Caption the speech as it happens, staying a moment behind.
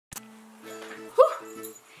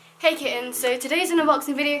Hey kittens, so today's an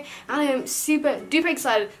unboxing video and I am super duper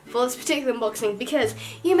excited for this particular unboxing because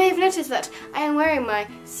you may have noticed that I am wearing my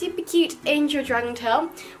super cute angel dragon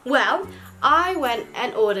tail. Well, I went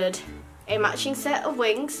and ordered a matching set of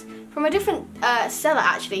wings from a different seller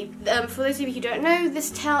actually. For those of you who don't know,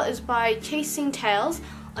 this tail is by Chasing Tails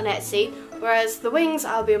on Etsy, whereas the wings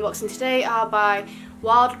I'll be unboxing today are by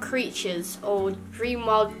WildDreamCreatures or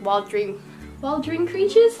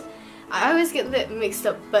WildDreamCreatures? I always get that mixed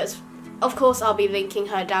up, but of course I'll be linking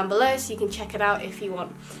her down below so you can check it out if you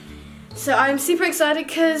want. So I'm super excited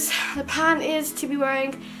because the plan is to be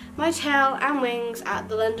wearing my tail and wings at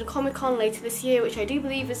the London Comic Con later this year, which I do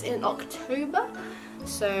believe is in October,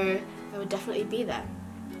 so I would definitely be there.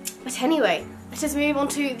 But anyway, let us move on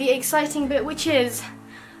to the exciting bit, which is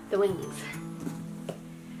the wings.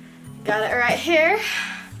 Got it right here.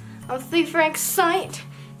 I'm super excited.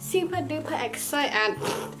 Super duper excited. And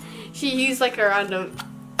she used like a random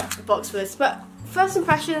box for this, but first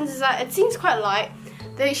impressions is that it seems quite light.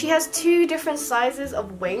 She has two different sizes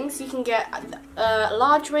of wings. You can get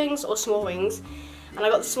large wings or small wings, and I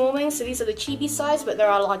got the small wings, so these are the chibi size, but there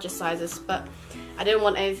are larger sizes, but I didn't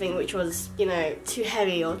want anything which was, you know, too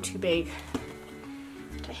heavy or too big.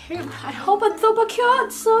 But I hope it's super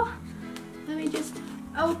cute, so let me just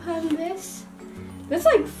open this. There's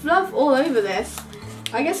like fluff all over this.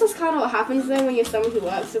 I guess that's kind of what happens then when you're someone who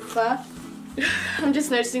works with fur. I'm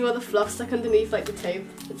just noticing all the fluff stuck underneath like the tape.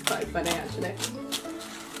 It's quite funny actually.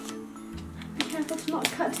 Be careful to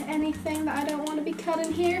not cut to anything that I don't want to be cut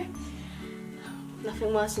in here.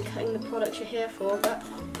 Nothing worse than cutting the product you're here for, but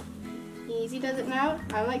easy does it now.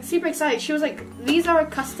 I'm like super excited. She was like, these are a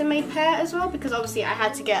custom made pair as well, because obviously I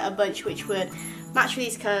had to get a bunch which would match with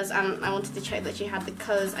these colours, and I wanted to check that she had the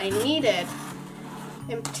colours I needed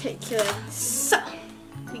in particular. So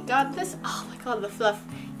we got this. Oh my god, the fluff.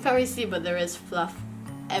 You can't really see, but there is fluff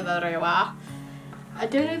everywhere. I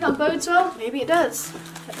don't know if that bodes well. Maybe it does.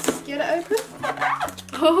 Let's get it open.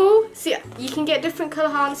 Oh, see, you can get different colour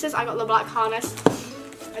harnesses. I got the black harness.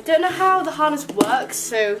 I don't know how the harness works,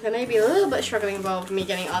 so there may be a little bit of struggling involved with me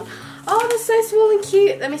getting it on. Oh, they're so small and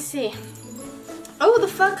cute. Let me see. Oh, the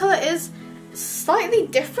fur colour is slightly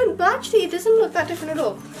different, but actually it doesn't look that different at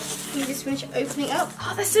all. You just finish opening up.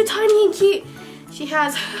 Oh, they're so tiny and cute. She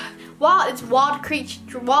has, it's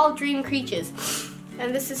WildDreamCreatures,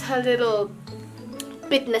 and this is her little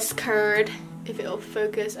business card. If it'll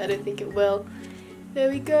focus, I don't think it will. There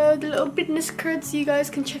we go, the little business card, so you guys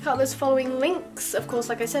can check out those following links. Of course,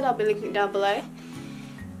 like I said, I'll be linking down below.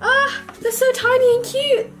 Ah, they're so tiny and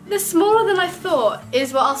cute. They're smaller than I thought,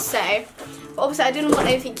 is what I'll say. But obviously, I didn't want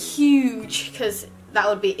anything huge because that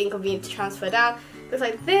would be inconvenient to transfer down. Looks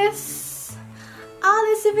like this. Oh,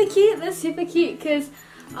 they're super cute. They're super cute because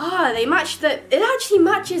they match it actually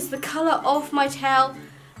matches the colour of my tail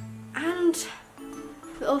and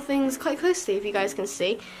little things quite closely, if you guys can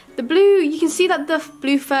see. The blue, you can see that the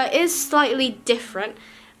blue fur is slightly different,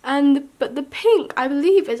 but the pink, I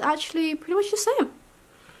believe, is actually pretty much the same.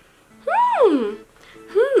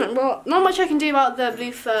 Well, not much I can do about the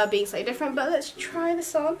blue fur being slightly different, but let's try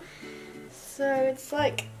this on. So it's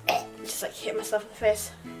like, just like hit myself in the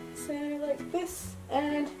face. So like this,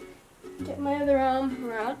 and get my other arm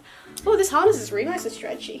around. Oh, this harness is really nice and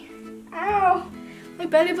stretchy. Ow! My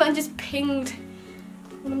belly button just pinged.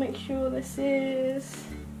 I want to make sure this is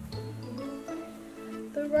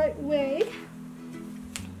the right way.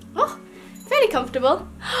 Oh, fairly comfortable.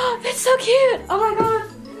 Oh, that's so cute! Oh my god,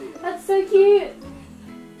 that's so cute.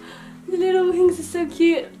 The little wings are so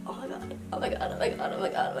cute. Oh my god, oh my god, oh my god, oh my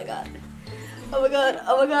god, oh my god. Oh my god,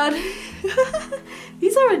 oh my god.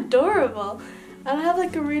 These are adorable. And I have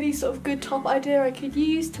like a really sort of good top idea I could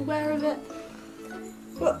use to wear with it.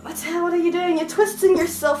 What are you doing? You're twisting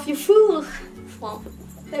yourself, you fool. Well,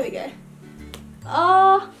 there we go.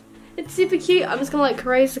 Oh, it's super cute. I'm just gonna like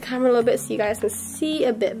raise the camera a little bit so you guys can see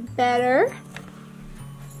a bit better.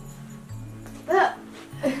 I'm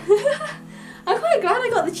quite glad I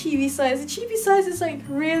got the chibi size. The chibi size is like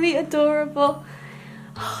really adorable.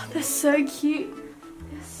 Oh, they're so cute.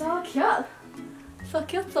 They're so cute. So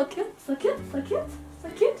cute, so cute, so cute, so cute, so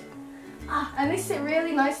cute. Ah, and they sit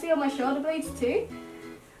really nicely on my shoulder blades too.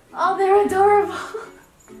 Oh, they're adorable.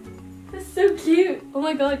 They're so cute. Oh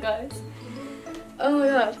my god, guys. Oh my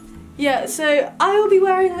god. Yeah, so I will be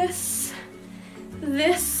wearing this. I'm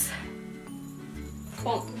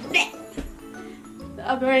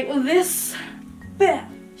wearing this.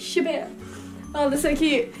 Shabir. Oh, they're so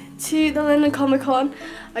cute. To the London Comic Con.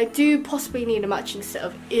 I do possibly need a matching set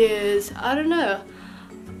of ears. I don't know.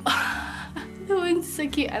 The wings are so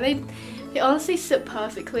cute, and they honestly sit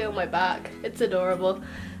perfectly on my back. It's adorable.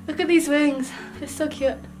 Look at these wings. They're so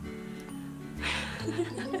cute.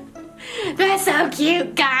 They're so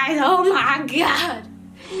cute, guys. Oh my god.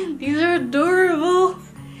 These are adorable.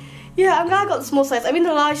 Yeah, I'm glad I got the small size. I mean,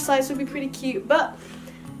 the large size would be pretty cute, but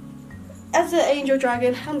as an angel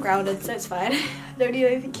dragon, I'm grounded, so it's fine. I don't need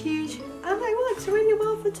anything huge. And it works really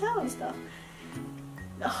well for tail and stuff.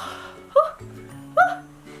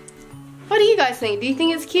 What do you guys think? Do you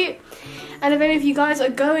think it's cute? And if any of you guys are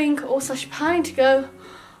going or planning to go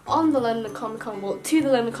on the London Comic Con, well, to the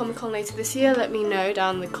London Comic Con later this year, let me know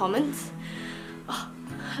down in the comments. Oh,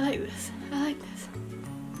 I like this. I like this.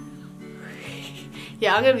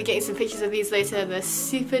 Yeah, I'm going to be getting some pictures of these later. They're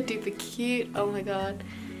super duper cute. Oh my god.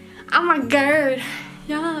 Oh my god.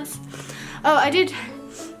 Yes. Oh, I did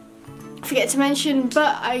forget to mention,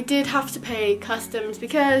 but I did have to pay customs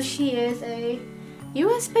because she is a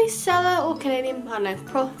US based seller or Canadian, I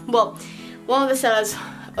don't know, well, one of the sellers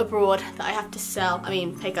abroad that I have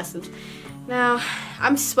to pay customs. Now,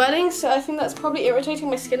 I'm sweating, so I think that's probably irritating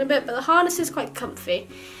my skin a bit, but the harness is quite comfy.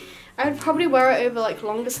 I would probably wear it over like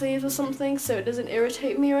longer sleeves or something so it doesn't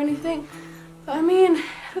irritate me or anything. But I mean,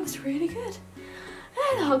 it looks really good.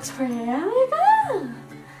 It looks pretty really good.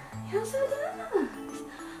 Yes, it does.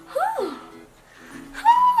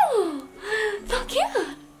 Oh, so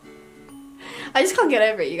cute. I just can't get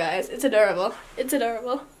over it, you guys. It's adorable. It's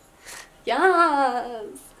adorable.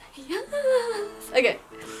 Yes. Yes. Okay.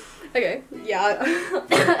 Okay.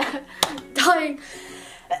 Yeah. Dying.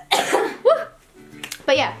 Woo.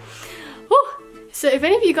 But yeah. Woo. So if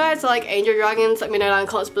any of you guys are like angel dragons, let me know down in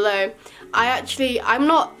the comments below. I'm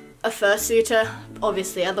not a fursuiter,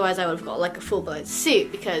 obviously, otherwise I would have got like a full-blown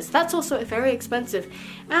suit because that's also very expensive.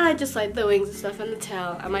 And I just like the wings and stuff and the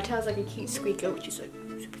tail, and my tail's like a cute squeaker, which is like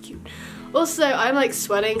super cute. Also, I'm like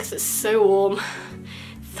sweating because it's so warm.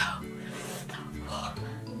 So warm.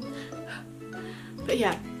 But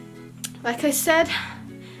yeah, like I said,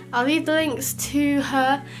 I'll leave the links to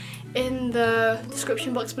her in the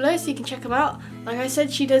description box below so you can check them out. Like I said,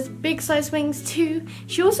 she does big size wings too.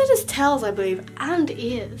 She also does tails, I believe, and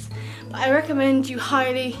ears. But I recommend you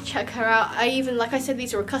highly check her out. Like I said,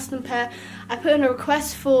 these are a custom pair. I put in a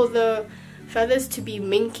request for the feathers to be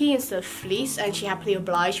minky instead of fleece, and she happily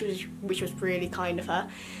obliged, which was really kind of her.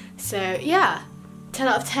 So yeah, 10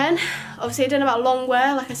 out of 10. Obviously I don't know about long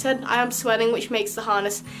wear. Like I said, I am sweating, which makes the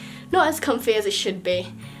harness not as comfy as it should be.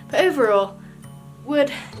 But overall,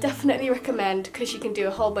 would definitely recommend because you can do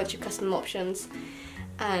a whole bunch of custom options,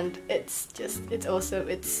 and it's awesome.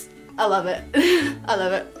 I love it. I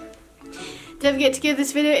love it. Don't forget to give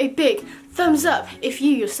this video a big thumbs up if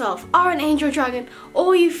you yourself are an angel dragon,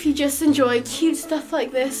 or if you just enjoy cute stuff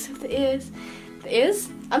like this with the ears. The ears?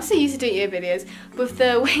 I'm so used to doing ear videos with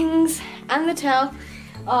the wings and the tail.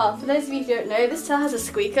 Oh, for those of you who don't know, this tail has a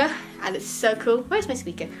squeaker and it's so cool. Where's my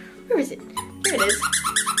squeaker? Where is it? Here it is.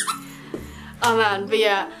 Oh man, but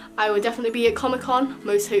yeah, I will definitely be at Comic-Con,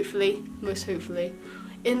 most hopefully,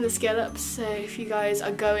 in the Scale-Up. So if you guys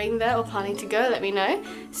are going there or planning to go, let me know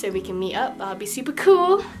so we can meet up. That'd be super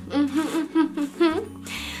cool.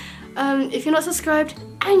 If you're not subscribed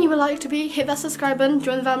and you would like to be, hit that subscribe button,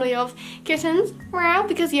 join the family of kittens,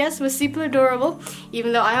 because yes, we're super adorable.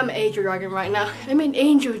 Even though I am an angel dragon right now, I'm an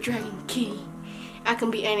angel dragon key. I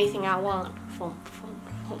can be anything I want.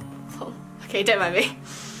 Okay, don't mind me.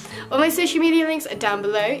 All my social media links are down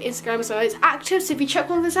below. Instagram is always active, so if you check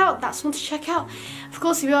one of those out, that's one to check out. Of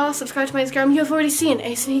course, if you are subscribed to my Instagram, you've already seen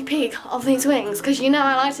a sneak peek of these wings, because you know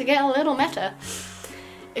I like to get a little meta.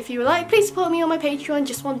 If you would like, please support me on my Patreon.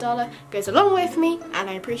 Just $1 goes a long way for me, and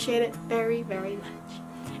I appreciate it very, very much.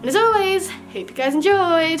 And as always, hope you guys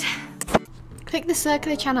enjoyed. Click the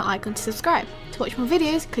circular channel icon to subscribe. To watch more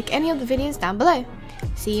videos, click any of the videos down below.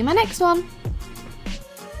 See you in my next one.